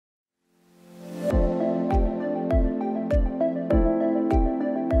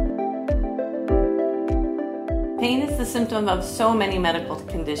Pain is the symptom of so many medical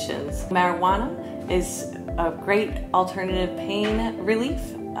conditions. Marijuana is a great alternative pain relief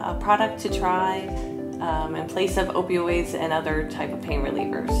product to try in place of opioids and other type of pain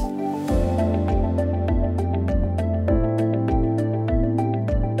relievers.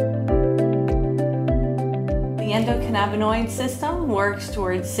 The endocannabinoid system works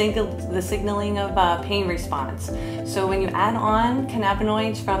towards the signaling of pain response. So when you add on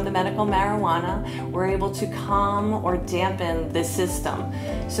cannabinoids from the medical marijuana, we're able to calm or dampen the system.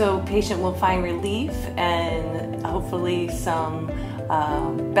 So patient will find relief and hopefully some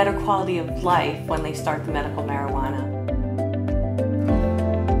better quality of life when they start the medical marijuana.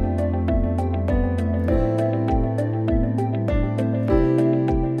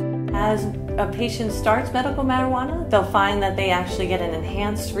 As a patient starts medical marijuana, they'll find that they actually get an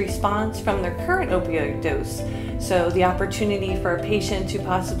enhanced response from their current opioid dose. So the opportunity for a patient to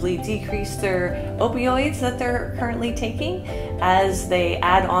possibly decrease their opioids that they're currently taking as they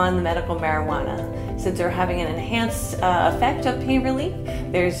add on the medical marijuana. Since they're having an enhanced effect of pain relief,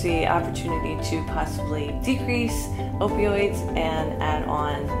 there's the opportunity to possibly decrease opioids and add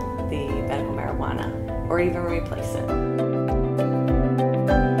on the medical marijuana or even replace it.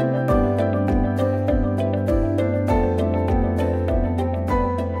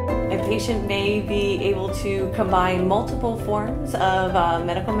 A patient may be able to combine multiple forms of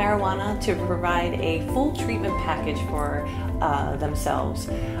medical marijuana to provide a full treatment package for themselves.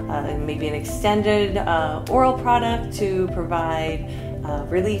 Maybe an extended oral product to provide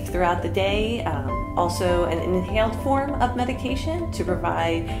relief throughout the day. Also an inhaled form of medication to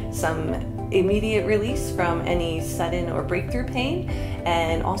provide some immediate release from any sudden or breakthrough pain,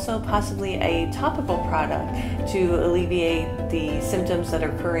 and also possibly a topical product to alleviate the symptoms that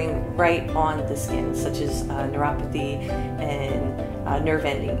are occurring right on the skin, such as neuropathy and nerve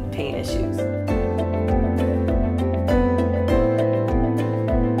ending pain issues.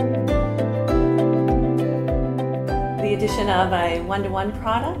 The addition of a one-to-one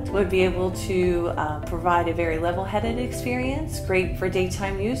product would be able to provide a very level-headed experience, great for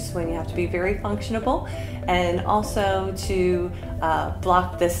daytime use when you have to be very functionable, and also to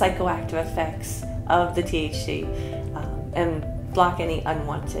block the psychoactive effects of the THC and block any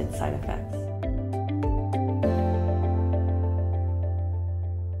unwanted side effects.